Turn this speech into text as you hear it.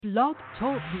Blog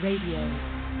Talk Radio.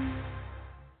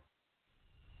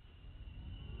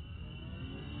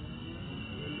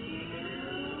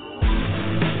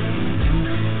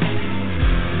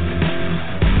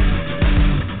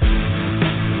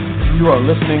 You are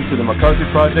listening to the McCarthy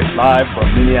Project live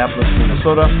from Minneapolis,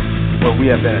 Minnesota, where we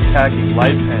have been attacking life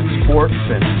and sport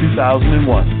since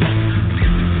 2001.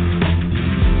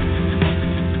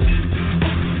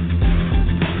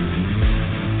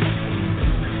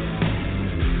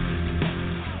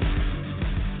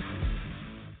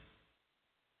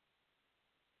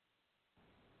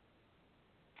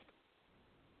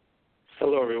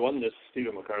 Hello, everyone. This is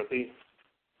Stephen McCarthy,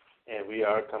 and we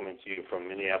are coming to you from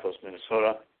Minneapolis,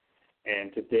 Minnesota.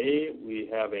 And today we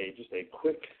have just a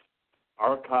quick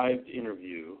archived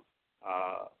interview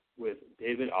with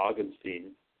David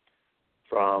Augenstein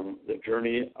from the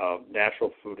Journey of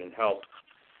Natural Food and Health.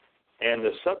 And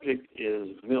the subject is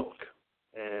milk,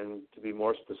 and to be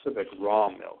more specific, raw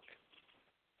milk.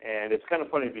 And it's kind of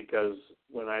funny because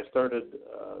when I started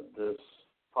this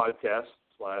podcast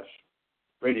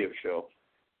 / radio show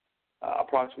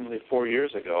approximately 4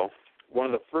 years ago, one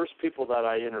of the first people that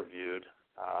I interviewed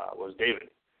was David.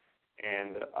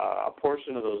 And a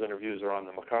portion of those interviews are on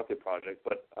the McCarthy Project,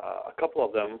 but a couple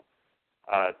of them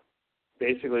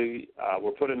basically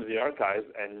were put into the archives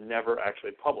and never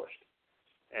actually published.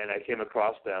 And I came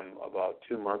across them about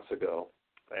 2 months ago,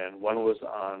 and one was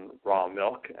on raw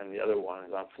milk and the other one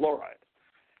is on fluoride.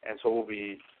 And so we'll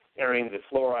be airing the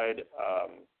fluoride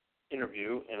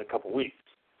interview in a couple weeks.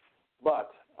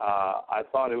 But I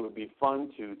thought it would be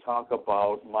fun to talk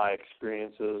about my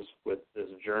experiences with this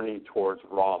journey towards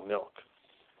raw milk.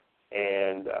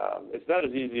 And it's not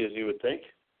as easy as you would think.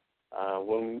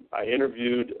 When I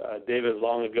interviewed David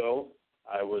long ago,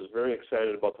 I was very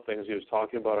excited about the things he was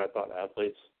talking about. I thought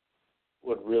athletes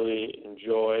would really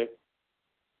enjoy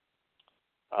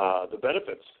the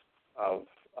benefits of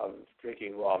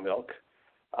drinking raw milk.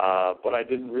 But I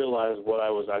didn't realize what I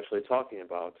was actually talking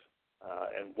about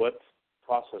and what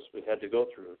process we had to go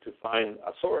through to find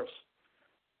a source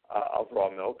of raw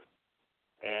milk,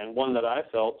 and one that I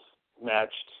felt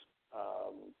matched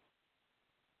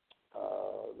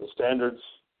the standards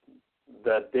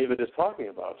that David is talking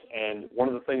about. And one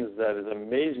of the things that is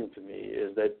amazing to me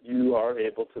is that you are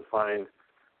able to find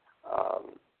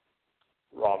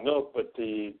raw milk, but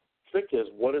the trick is,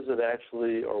 what is it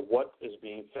actually, or what is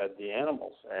being fed the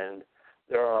animals? And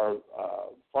there are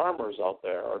farmers out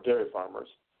there, or dairy farmers,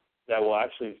 that will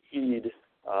actually feed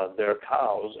their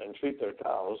cows and treat their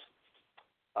cows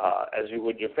as you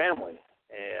would your family.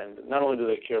 And not only do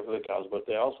they care for the cows, but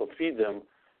they also feed them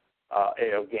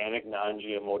a organic,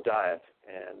 non-GMO diet.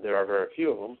 And there are very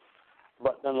few of them.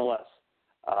 But nonetheless,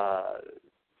 I'm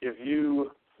getting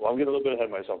a little bit ahead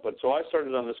of myself. But so I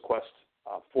started on this quest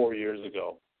 4 years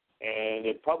ago. And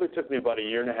it probably took me about 1.5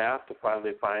 years to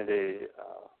finally find a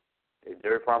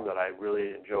dairy farm that I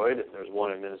really enjoyed. And there's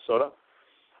one in Minnesota.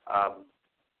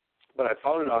 But I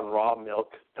found it on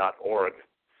rawmilk.org,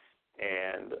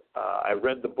 and I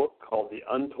read the book called The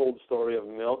Untold Story of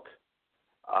Milk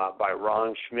by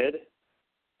Ron Schmid,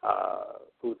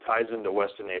 who ties into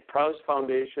Weston A. Price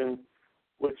Foundation,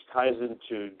 which ties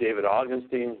into David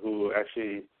Augenstein, who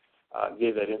actually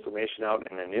gave that information out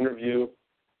in an interview.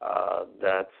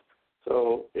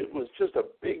 So it was just a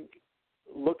big,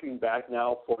 looking back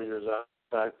now, 4 years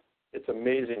back, it's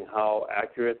amazing how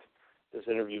accurate this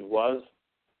interview was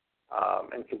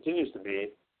and continues to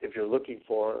be if you're looking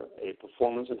for a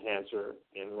performance enhancer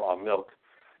in raw milk.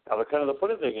 Now, the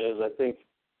funny thing is, I think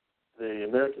the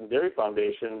American Dairy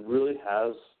Foundation really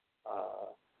has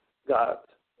got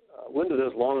wind of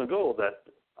this long ago, that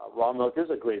raw milk is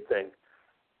a great thing.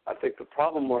 I think the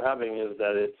problem we're having is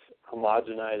that it's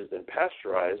homogenized and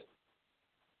pasteurized,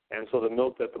 and so the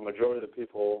milk that the majority of the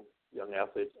people, young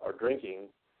athletes, are drinking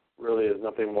really is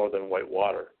nothing more than white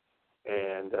water.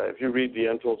 And if you read The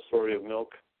Untold Story of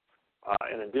Milk,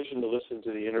 in addition to listening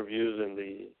to the interviews and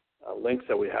the links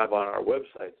that we have on our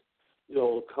website,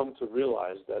 you'll come to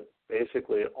realize that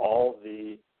basically all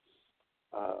the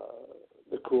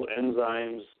cool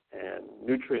enzymes and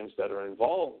nutrients that are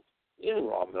involved in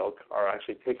raw milk are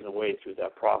actually taken away through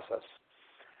that process.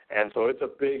 And so it's a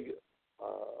big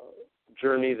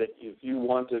journey that if you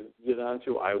want to get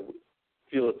onto, I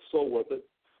feel it's so worth it.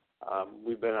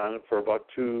 We've been on it for about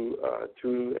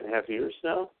 2.5 years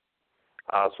now.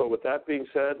 So with that being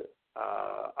said,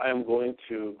 I am going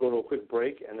to go to a quick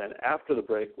break, and then after the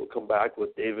break, we'll come back with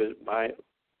mine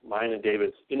and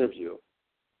David's interview.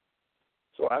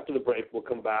 So after the break, we'll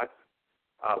come back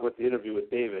with the interview with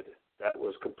David that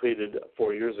was completed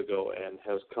 4 years ago and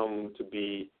has come to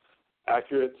be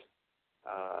accurate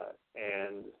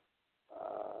and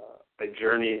a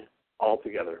journey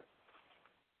altogether.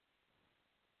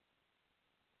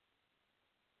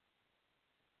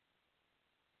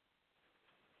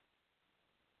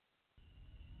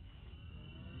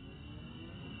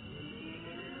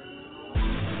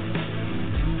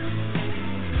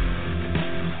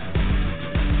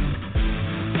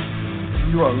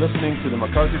 You are listening to the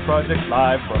McCarthy Project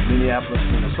live from Minneapolis,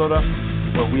 Minnesota,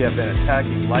 where we have been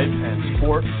attacking life and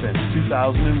sport since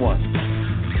 2001.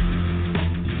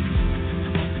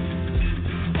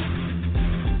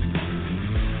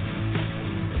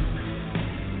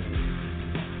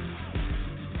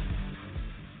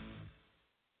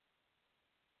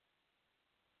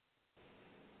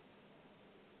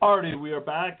 Alrighty, we are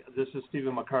back. This is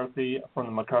Stephen McCarthy from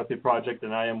the McCarthy Project,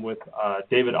 and I am with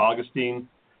David Augenstein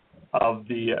of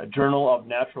the Journal of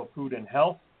Natural Food and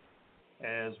Health,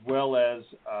 as well as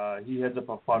he heads up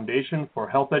a foundation for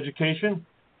health education.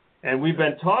 And we've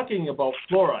been talking about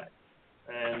fluoride.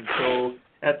 And so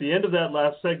at the end of that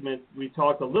last segment, we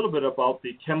talked a little bit about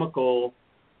the chemical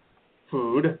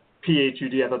food,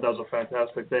 PHUD. I thought that was a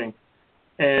fantastic thing.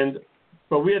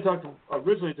 But we had talked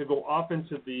originally to go off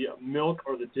into the milk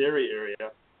or the dairy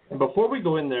area. And before we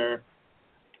go in there,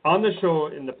 on the show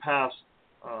in the past,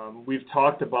 we've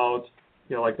talked about,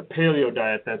 like the paleo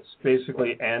diet that's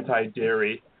basically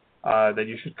anti-dairy, that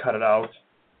you should cut it out,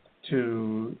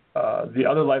 to the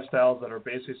other lifestyles that are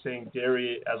basically saying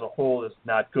dairy as a whole is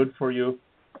not good for you.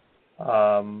 But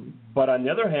on the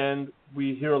other hand,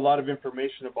 we hear a lot of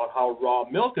information about how raw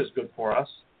milk is good for us,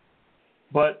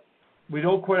 but we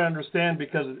don't quite understand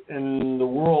because in the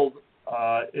world,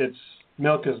 it's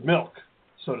milk is milk,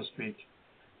 so to speak.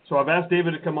 So I've asked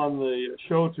David to come on the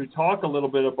show to talk a little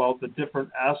bit about the different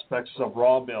aspects of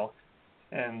raw milk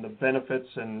and the benefits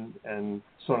and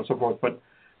so on and so forth. But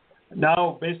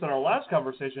now, based on our last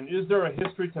conversation, is there a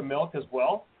history to milk as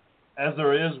well, as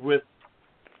there is with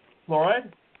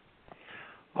fluoride?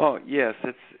 Oh, yes,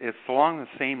 it's along the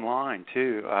same line,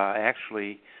 too.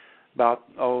 Actually,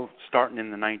 starting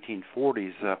in the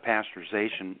 1940s,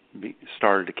 pasteurization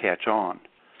started to catch on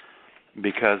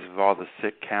because of all the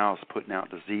sick cows putting out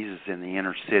diseases in the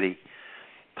inner city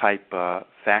type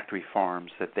factory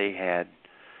farms that they had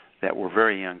that were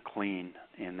very unclean,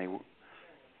 and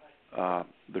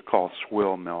they're called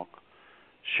swill milk,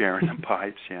 sharing the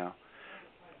pipes.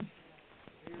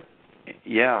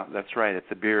 Yeah, that's right. At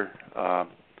the beer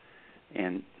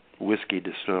and whiskey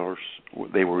distillers,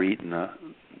 they were eating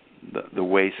the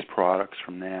waste products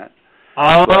from that.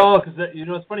 Oh, because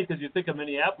it's funny because you think of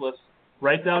Minneapolis,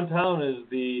 right downtown is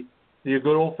the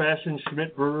good old-fashioned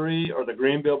Schmidt Brewery or the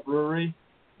Grainville Brewery,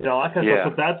 that kind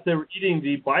of stuff. So they were eating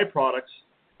the byproducts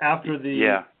after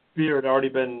the beer had already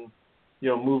been,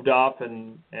 moved off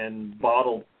and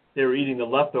bottled. They were eating the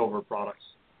leftover products.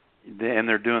 And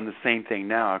they're doing the same thing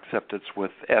now, except it's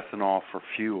with ethanol for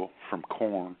fuel from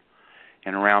corn.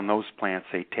 And around those plants,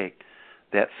 they take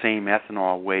that same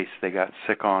ethanol waste they got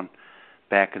sick on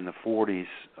back in the 40s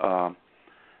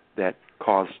that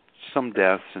caused some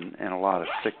deaths and a lot of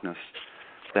sickness.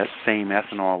 That same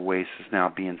ethanol waste is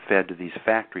now being fed to these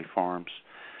factory farms.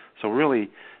 So really,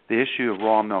 the issue of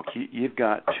raw milk, you've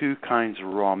got two kinds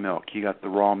of raw milk. You got the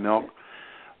raw milk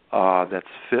that's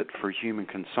fit for human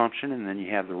consumption, and then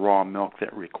you have the raw milk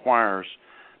that requires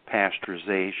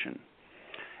pasteurization.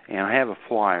 And I have a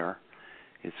flyer.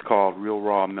 It's called Real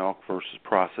Raw Milk versus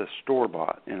Processed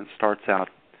Store-Bought, and it starts out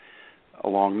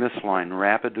along this line: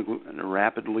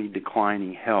 rapidly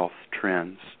declining health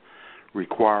trends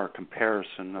require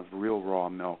comparison of real raw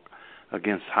milk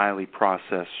against highly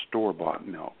processed store-bought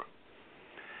milk.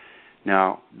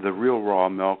 Now, the real raw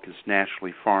milk is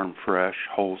naturally farm fresh,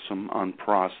 wholesome,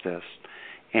 unprocessed,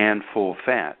 and full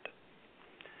fat.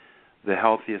 The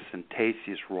healthiest and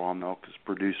tastiest raw milk is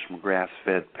produced from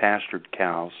grass-fed pastured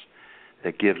cows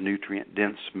that give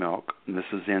nutrient-dense milk, and this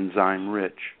is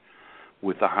enzyme-rich,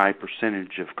 with a high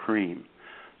percentage of cream.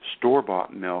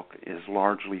 Store-bought milk is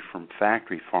largely from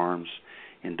factory farms,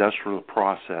 industrial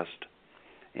processed,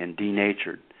 and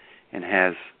denatured, and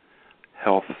has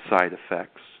health side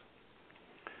effects.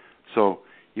 So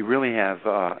you really have,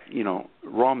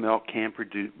 raw milk can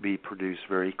be produced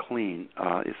very clean.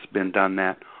 It's been done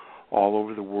that all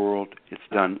over the world. It's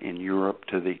done in Europe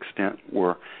to the extent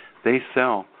where they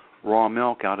sell raw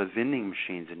milk out of vending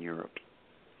machines in Europe.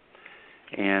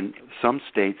 And some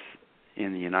states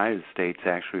in the United States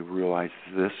actually realize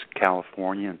this.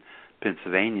 California and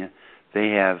Pennsylvania,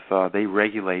 they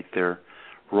regulate their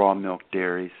raw milk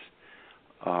dairies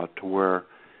to where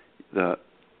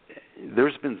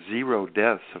there's been 0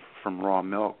 deaths from raw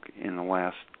milk in the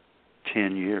last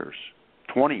 10 years,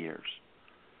 20 years.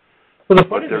 Well, the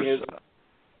funny thing is,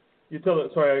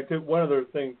 one other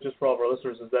thing just for all of our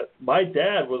listeners is that my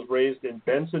dad was raised in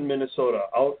Benson, Minnesota,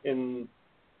 out in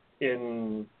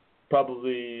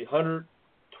probably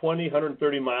 120,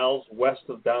 130 miles west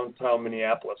of downtown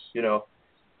Minneapolis,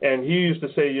 And he used to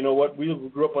say, you know what, we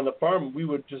grew up on the farm, we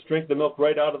would just drink the milk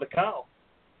right out of the cow.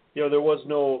 There was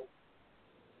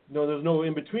there's no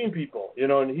in-between people,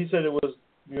 and he said it was,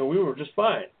 we were just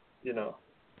fine,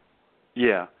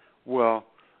 Yeah, well,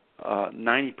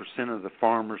 90% of the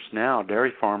farmers now,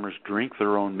 dairy farmers, drink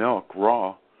their own milk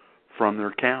raw from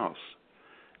their cows.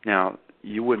 Now,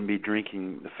 you wouldn't be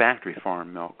drinking the factory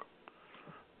farm milk,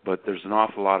 but there's an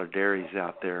awful lot of dairies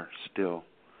out there still,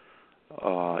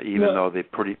 even though they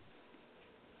pretty...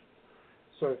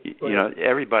 Sorry,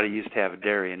 everybody used to have a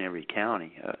dairy in every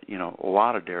county, a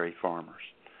lot of dairy farmers.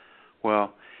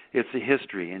 Well, it's a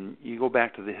history, and you go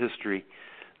back to the history,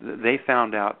 they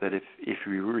found out that if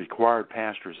you required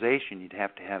pasteurization, you'd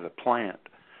have to have a plant,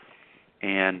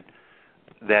 and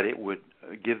that it would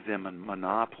give them a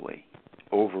monopoly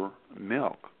over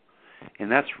milk.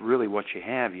 And that's really what you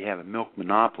have. You have a milk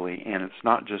monopoly, and it's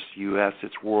not just U.S.,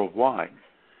 it's worldwide.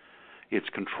 It's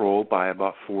controlled by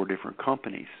about 4 different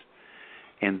companies.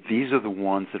 And these are the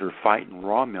ones that are fighting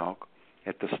raw milk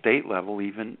at the state level,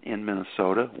 even in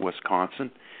Minnesota,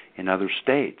 Wisconsin, and other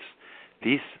states.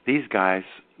 These guys,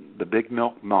 the big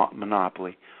milk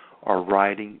monopoly, are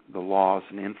writing the laws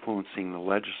and influencing the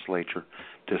legislature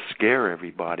to scare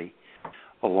everybody,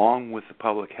 along with the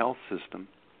public health system,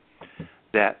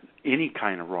 that any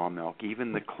kind of raw milk,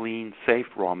 even the clean, safe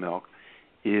raw milk,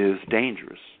 is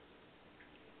dangerous.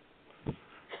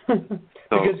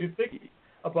 Because you think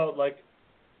about,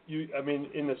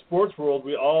 in the sports world,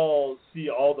 we all see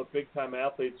all the big-time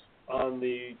athletes on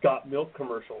the Got Milk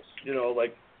commercials,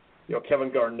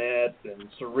 Kevin Garnett and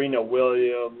Serena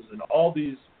Williams and all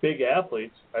these big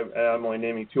athletes. I'm only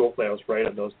naming 2. Hopefully I was right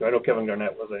on those 2. I know Kevin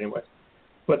Garnett was anyway.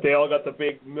 But they all got the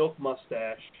big milk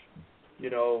mustache,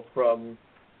 from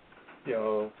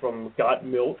Got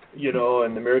Milk,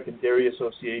 and the American Dairy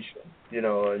Association,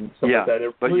 and stuff like that.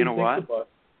 It but really you know what?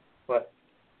 But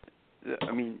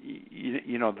I mean,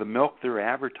 the milk they're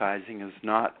advertising is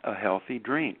not a healthy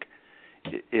drink.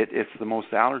 It's the most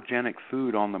allergenic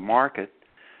food on the market.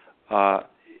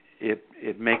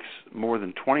 It makes more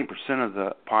than 20% of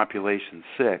the population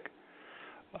sick.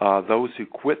 Those who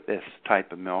quit this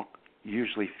type of milk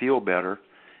usually feel better,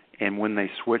 and when they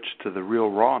switch to the real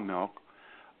raw milk,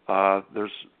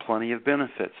 there's plenty of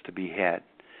benefits to be had.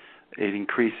 It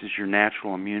increases your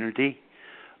natural immunity,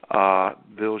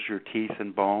 builds your teeth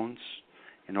and bones,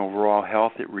 and overall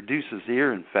health. It reduces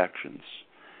ear infections,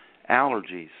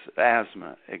 allergies,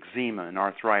 asthma, eczema, and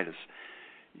arthritis.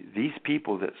 These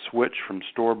people that switch from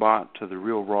store-bought to the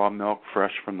real raw milk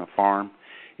fresh from the farm,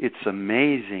 it's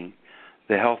amazing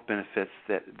the health benefits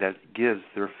that gives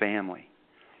their family.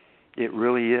 It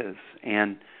really is.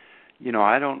 And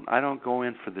I don't go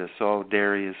in for this. Oh,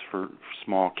 dairy is for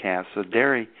small cats. So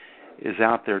dairy is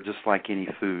out there just like any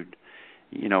food.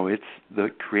 It's the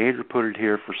Creator put it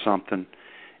here for something,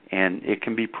 and it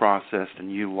can be processed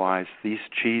and utilized. These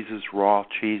cheeses, raw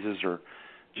cheeses, are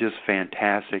just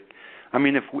fantastic. I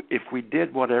mean, if we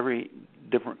did what every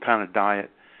different kind of diet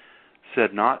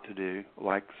said not to do,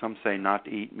 like some say not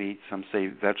to eat meat, some say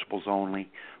vegetables only.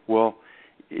 Well,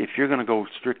 if you're going to go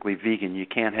strictly vegan, you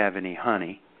can't have any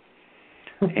honey.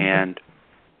 And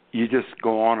you just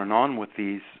go on and on with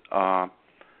these.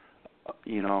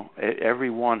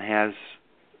 Everyone has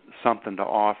something to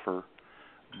offer,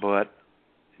 but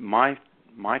my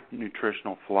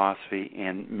nutritional philosophy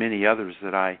and many others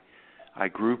that I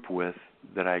group with,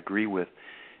 that I agree with,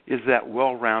 is that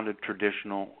well-rounded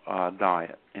traditional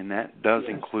diet, and that does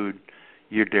include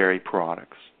your dairy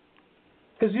products.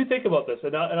 Because you think about this,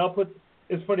 and I'll put.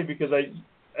 It's funny because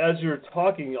as you're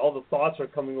talking, all the thoughts are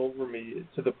coming over me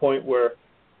to the point where,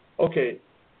 okay,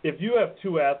 if you have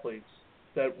 2 athletes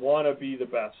that want to be the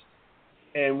best,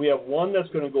 and we have one that's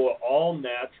going to go all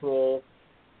natural,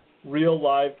 real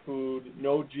live food,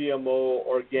 no GMO,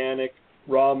 organic,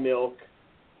 raw milk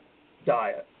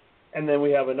diet. And then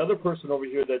we have another person over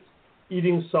here that's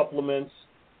eating supplements,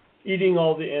 eating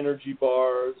all the energy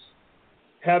bars,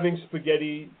 having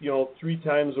spaghetti, 3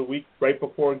 times a week right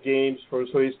before games so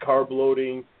he's carb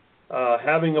loading,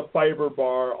 having a fiber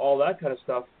bar, all that kind of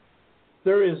stuff.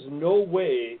 There is no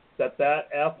way that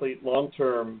athlete long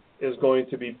term is going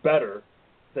to be better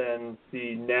than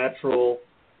the natural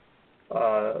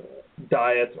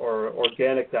diet or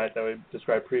organic diet that we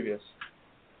described previous.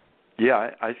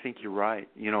 Yeah, I think you're right.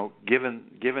 Given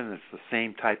it's the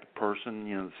same type of person,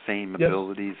 the same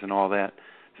abilities and all that,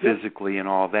 physically and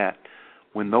all that,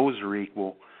 when those are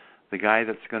equal, the guy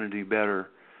that's going to do better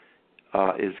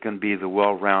is going to be the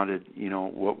well-rounded,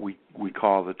 what we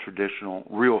call the traditional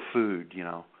real food,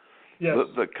 Yes.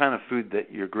 the kind of food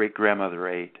that your great-grandmother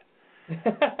ate.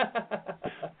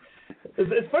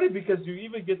 It's funny because you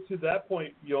even get to that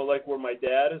point, like where my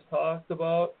dad has talked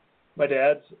about. My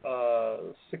dad's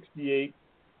 68,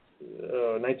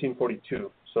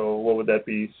 1942. So what would that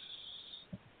be?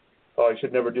 Oh, I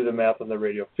should never do the math on the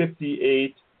radio.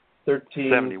 58,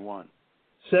 13. 71.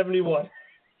 71.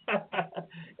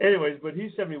 Anyways, but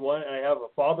he's 71, and I have a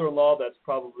father-in-law that's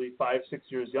probably 5-6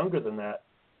 years younger than that.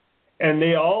 And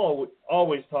they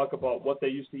always talk about what they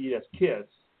used to eat as kids.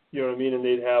 You know what I mean? And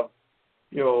they'd have,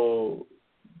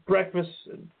 breakfast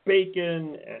and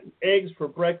bacon and eggs for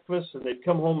breakfast, and they'd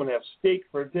come home and have steak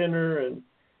for dinner,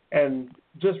 and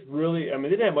just really, they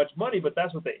didn't have much money, but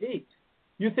that's what they ate.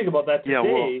 You think about that today. Yeah,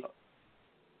 well,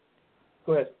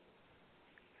 go ahead.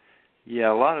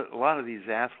 Yeah, a lot of these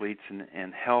athletes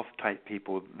and health type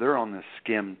people, they're on this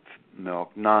skim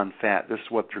milk, non-fat. This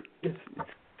is what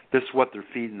they're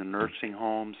feeding the nursing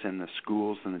homes and the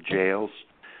schools and the jails.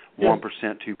 1%,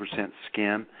 2%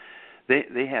 skim.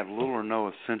 They have little or no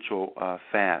essential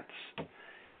fats,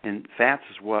 and fats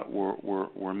is what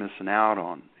we're missing out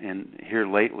on. And here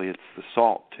lately, it's the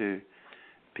salt too.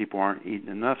 People aren't eating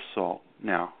enough salt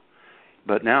now,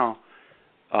 but now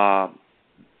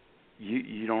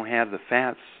you don't have the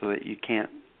fats, so that you can't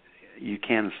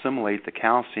assimilate the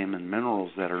calcium and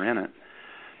minerals that are in it.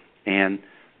 And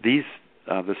these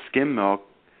the skim milk,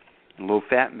 low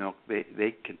fat milk,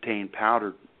 they contain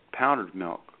powdered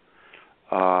milk,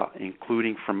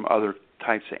 including from other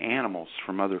types of animals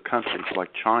from other countries like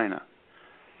China.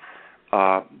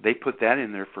 They put that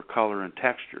in there for color and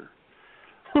texture.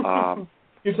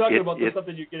 You're talking about the stuff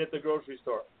that you get at the grocery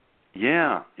store.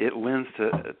 Yeah, it lends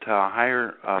to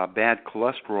higher bad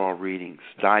cholesterol readings,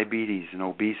 diabetes, and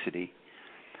obesity.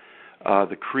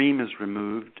 The cream is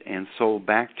removed and sold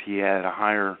back to you at a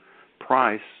higher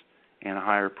price and a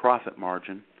higher profit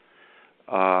margin.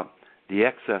 The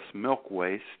excess milk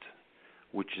waste,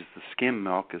 which is the skim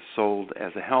milk, is sold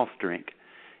as a health drink.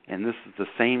 And this is the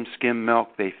same skim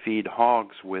milk they feed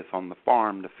hogs with on the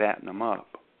farm to fatten them up.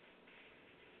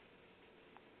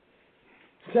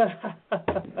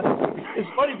 It's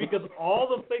funny because all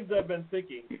the things I've been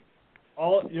thinking,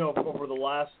 over the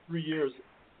last 3 years,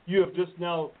 you have just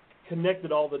now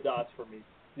connected all the dots for me.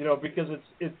 Because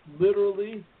it's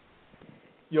literally,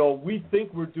 we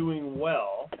think we're doing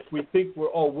well. We think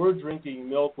we're drinking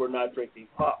milk, we're not drinking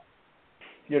pop.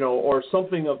 Or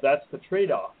something that's the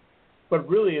trade-off. But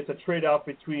really, it's a trade-off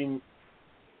between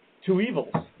two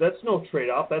evils. That's no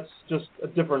trade-off. That's just a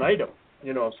different item,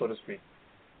 so to speak.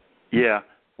 Yeah.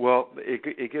 Well,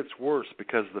 it gets worse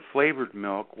because the flavored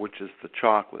milk, which is the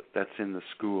chocolate that's in the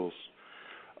schools,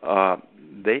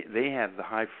 they have the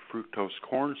high fructose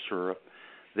corn syrup.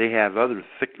 They have other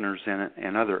thickeners in it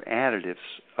and other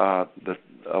additives.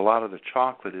 A lot of the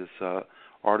chocolate is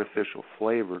artificial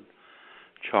flavored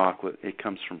chocolate. It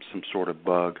comes from some sort of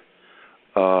bug.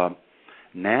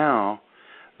 Now,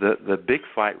 the big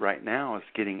fight right now is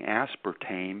getting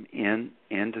aspartame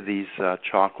into these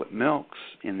chocolate milks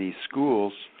in these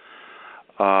schools,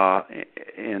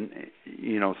 and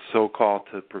so-called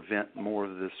to prevent more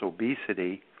of this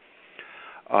obesity.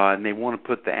 And they want to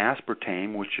put the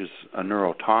aspartame, which is a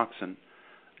neurotoxin.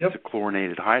 It's a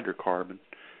chlorinated hydrocarbon.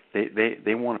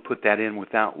 They want to put that in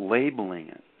without labeling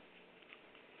it.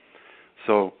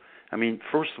 So,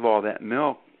 first of all, that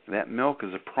milk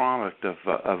is a product of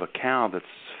a cow that's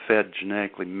fed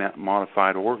genetically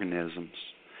modified organisms,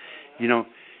 and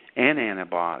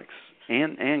antibiotics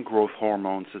and growth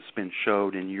hormones that's been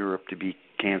showed in Europe to be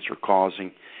cancer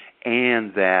causing,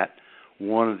 and that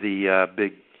one of the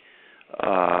big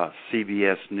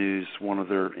CBS News, one of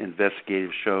their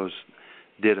investigative shows,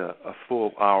 did a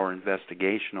full hour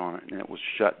investigation on it, and it was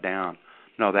shut down.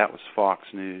 No, that was Fox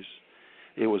News.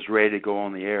 It was ready to go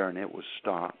on the air, and it was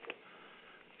stopped.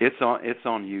 It's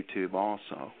on YouTube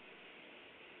also.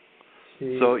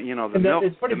 See. So the milk.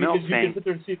 It's funny the milk because you can sit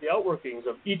there and see the outworkings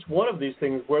of each one of these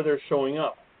things where they're showing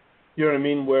up. You know what I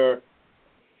mean? Where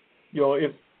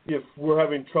if we're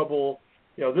having trouble,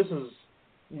 this is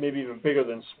maybe even bigger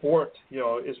than sport.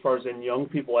 As far as in young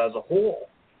people as a whole,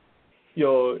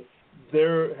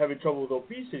 they're having trouble with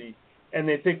obesity, and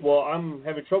they think, well, I'm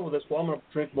having trouble with this. Well, I'm going to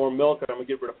drink more milk and I'm going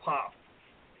to get rid of pop.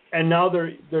 And now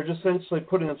they're just essentially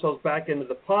putting themselves back into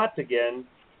the pot again,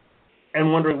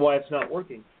 and wondering why it's not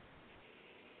working.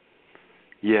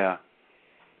 Yeah,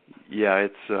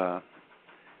 it's a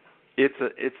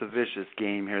vicious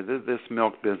game here. This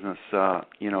milk business,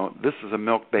 this is a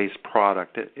milk-based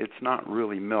product. It's not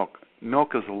really milk.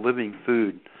 Milk is a living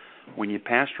food when you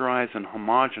pasteurize and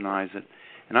homogenize it,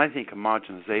 and I think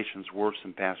homogenization is worse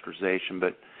than pasteurization,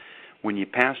 but when you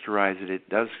pasteurize it, it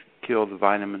does kill the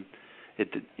vitamin.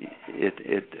 It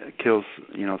kills,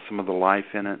 some of the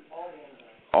life in it,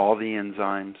 all the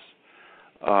enzymes.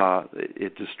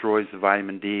 It destroys the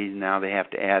vitamin D. Now they have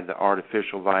to add the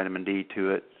artificial vitamin D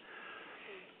to it.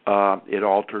 It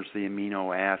alters the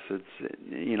amino acids.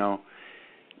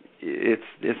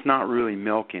 It's not really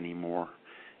milk anymore.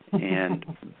 And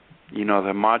the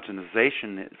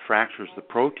homogenization, it fractures the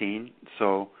protein,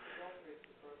 so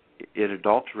it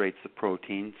adulterates the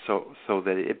protein so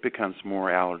that it becomes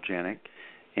more allergenic,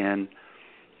 and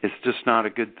it's just not a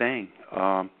good thing.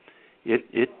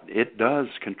 It does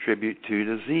contribute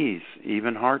to disease,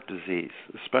 even heart disease,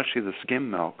 especially the skim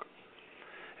milk.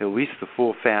 At least the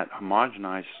full-fat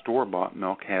homogenized store-bought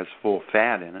milk has full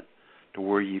fat in it to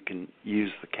where you can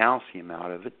use the calcium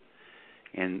out of it,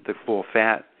 and the full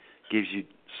fat gives you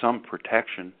some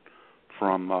protection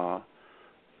from,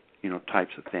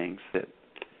 types of things that,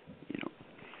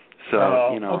 So,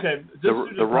 okay.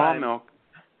 the raw milk.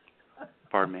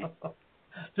 Pardon me.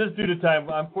 Just due to time,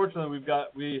 unfortunately, we've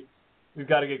got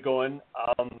to get going.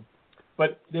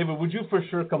 But David, would you for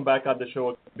sure come back on the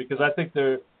show, because I think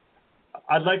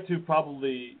I'd like to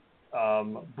probably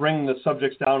bring the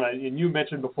subjects down. And you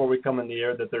mentioned before we come in the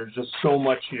air that there's just so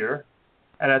much here,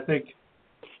 and I think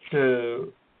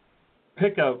to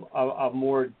pick a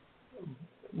more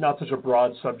not such a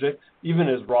broad subject, even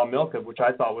as raw milk, which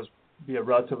I thought was be a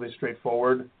relatively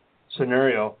straightforward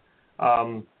scenario.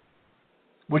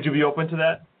 Would you be open to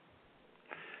that?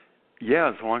 Yeah,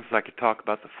 as long as I could talk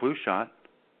about the flu shot.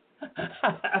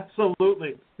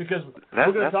 Absolutely, because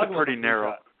we're going to talk about pretty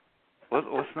narrow.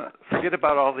 Let's not forget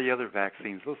about all the other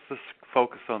vaccines. Let's just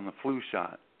focus on the flu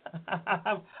shot.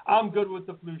 I'm good with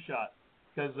the flu shot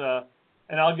because,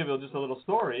 and I'll give you just a little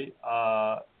story.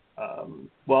 I'll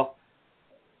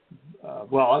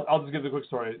just give you a quick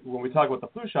story. When we talk about the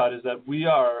flu shot, is that we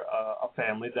are a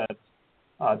family that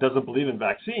doesn't believe in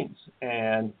vaccines,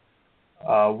 and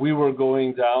we were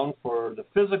going down for the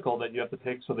physical that you have to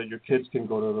take so that your kids can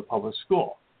go to the public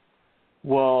school.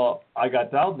 Well, I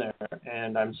got down there,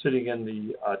 and I'm sitting in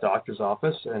the doctor's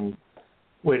office and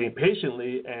waiting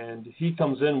patiently, and he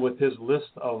comes in with his list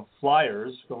of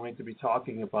flyers going to be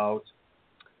talking about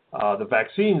the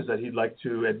vaccines that he'd like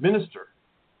to administer,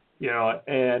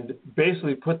 and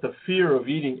basically put the fear of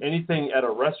eating anything at a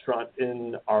restaurant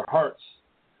in our hearts,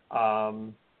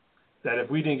 that if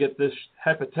we didn't get this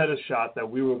hepatitis shot that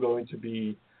we were going to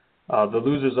be the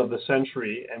losers of the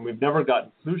century, and we've never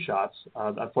gotten flu shots.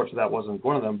 Unfortunately, that wasn't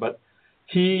one of them. But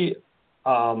he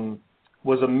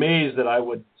was amazed that I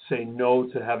would say no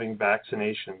to having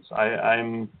vaccinations.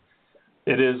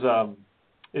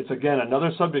 It's again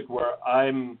another subject where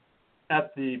I'm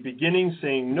at the beginning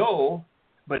saying no,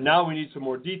 but now we need some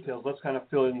more details. Let's kind of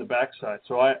fill in the backside.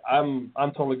 So I'm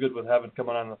totally good with having come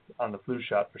on the flu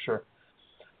shot for sure.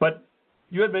 But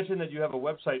you had mentioned that you have a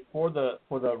website for the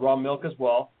raw milk as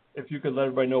well. If you could let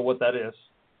everybody know what that is.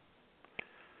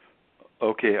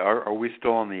 Okay, are we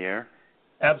still on the air?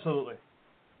 Absolutely.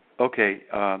 Okay,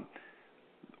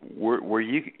 where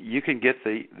you can get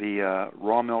the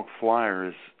raw milk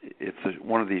flyer is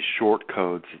one of these short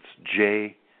codes. It's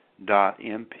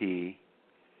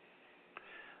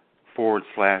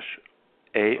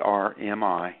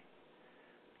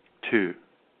j.mp/ARMI2.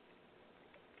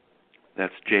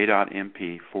 That's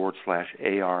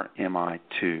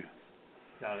j.mp/ARMI2.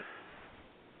 Got it.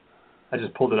 I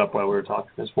just pulled it up while we were talking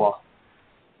as well.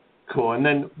 Cool. And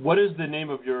then what is the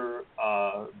name of your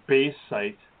base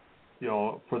site,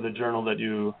 for the journal or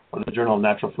the Journal of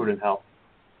Natural Food and Health?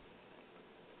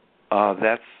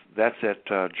 That's at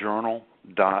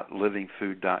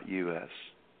journal.livingfood.us.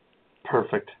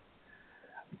 Perfect.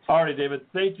 All right, David,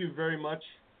 thank you very much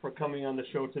for coming on the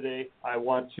show today. I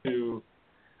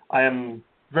am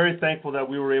very thankful that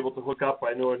we were able to hook up.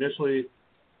 I know initially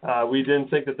we didn't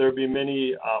think that there would be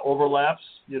many overlaps,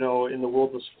 in the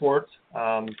world of sport.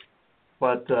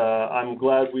 But I'm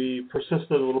glad we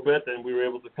persisted a little bit and we were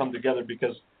able to come together,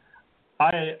 because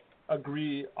I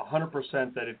agree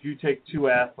 100% that if you take two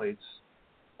athletes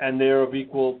and they're of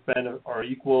equal benefit or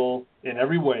equal in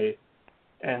every way,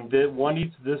 and one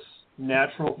eats this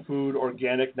natural food,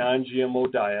 organic,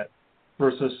 non-GMO diet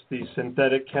versus the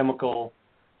synthetic chemical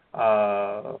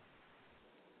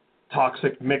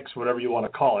toxic mix, whatever you want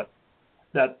to call it,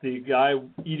 that the guy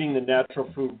eating the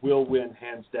natural food will win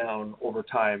hands down over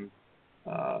time.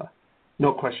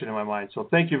 No question in my mind. So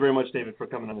thank you very much, David, for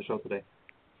coming on the show today.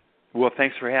 Well,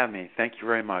 thanks for having me. Thank you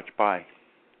very much. Bye.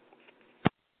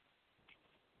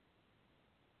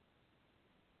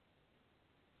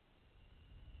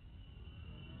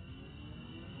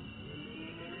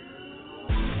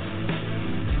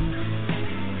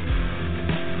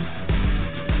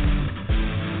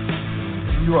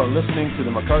 You are listening to the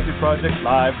McCarthy Project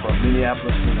live from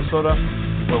Minneapolis, Minnesota,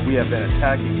 where we have been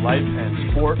attacking life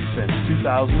and sport since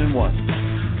 2001.